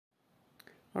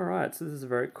Alright, so this is a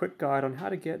very quick guide on how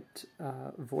to get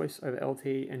voice over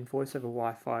LTE and voice over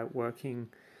Wi-Fi working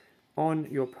on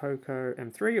your Poco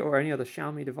M3 or any other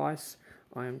Xiaomi device.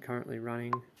 I am currently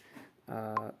running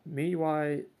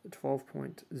MIUI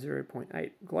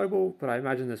 12.0.8 global, but I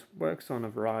imagine this works on a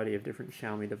variety of different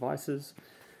Xiaomi devices.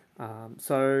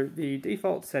 So the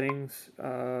default settings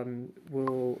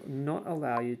will not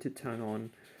allow you to turn on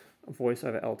voice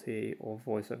over LTE or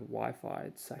voice over Wi-Fi.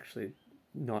 It's actually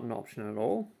not an option at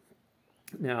all.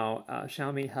 Now,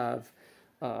 Xiaomi have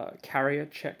carrier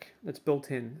check that's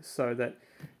built in so that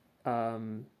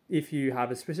if you have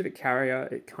a specific carrier,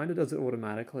 it kind of does it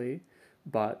automatically.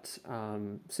 But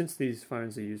since these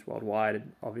phones are used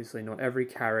worldwide, obviously not every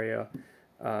carrier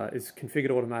is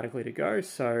configured automatically to go,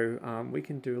 so we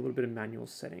can do a little bit of manual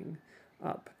setting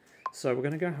up. So we're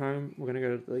going to go home, we're going to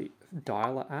go to the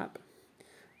dialer app,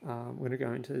 we're going to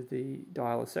go into the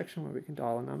dialer section where we can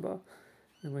dial a number,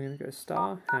 and we're going to go *##,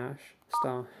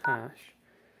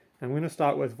 and we're going to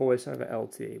start with voice over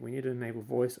LTE. We need to enable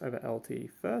voice over LTE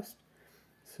first,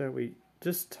 so we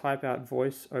just type out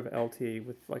voice over LTE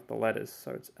with like the letters,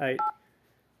 so it's 8,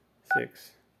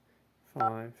 6,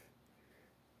 5,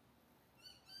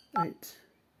 8,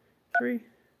 3,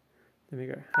 then we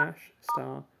go ###.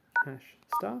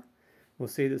 We'll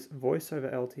see this voice over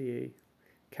LTE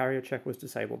carrier check was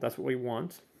disabled. That's what we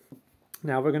want.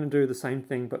 Now we're going to do the same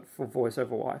thing but for voice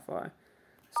over Wi-Fi.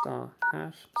 *##,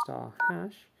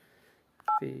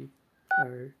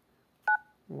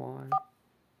 VoWiFi.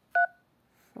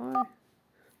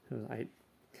 It was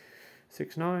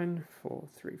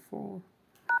 869434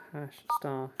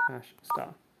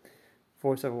 #*#*.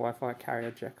 Voice over Wi-Fi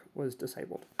carrier check was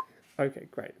disabled. Okay,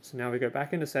 great. So now we go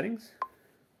back into settings,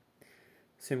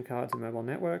 SIM cards and mobile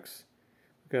networks.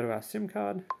 We go to our SIM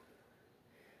card,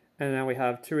 and now we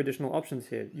have two additional options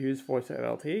here. Use voice over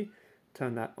LTE,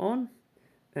 turn that on,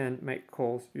 and make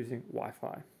calls using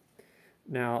Wi-Fi.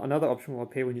 Now, another option will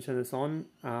appear when you turn this on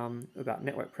about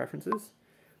network preferences.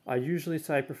 I usually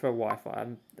say I prefer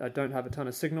Wi-Fi. I don't have a ton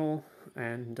of signal,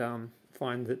 and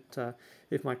find that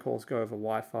if my calls go over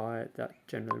Wi-Fi, that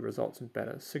generally results in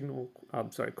better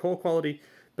call quality,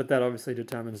 but that obviously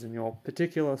determines in your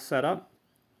particular setup.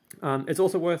 It's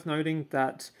also worth noting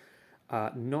that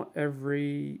not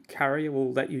every carrier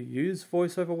will let you use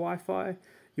voice over Wi-Fi.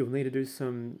 You'll need to do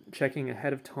some checking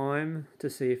ahead of time to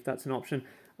see if that's an option.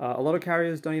 A lot of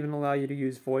carriers don't even allow you to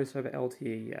use voice over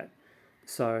LTE yet.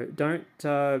 So don't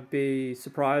be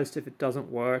surprised if it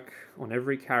doesn't work on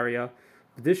every carrier.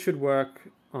 This should work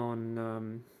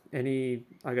on any,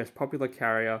 I guess, popular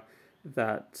carrier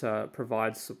that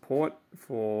provides support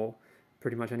for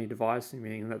pretty much any device,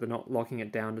 meaning that they're not locking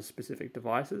it down to specific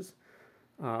devices.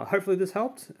 Hopefully this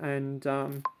helped, and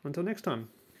until next time.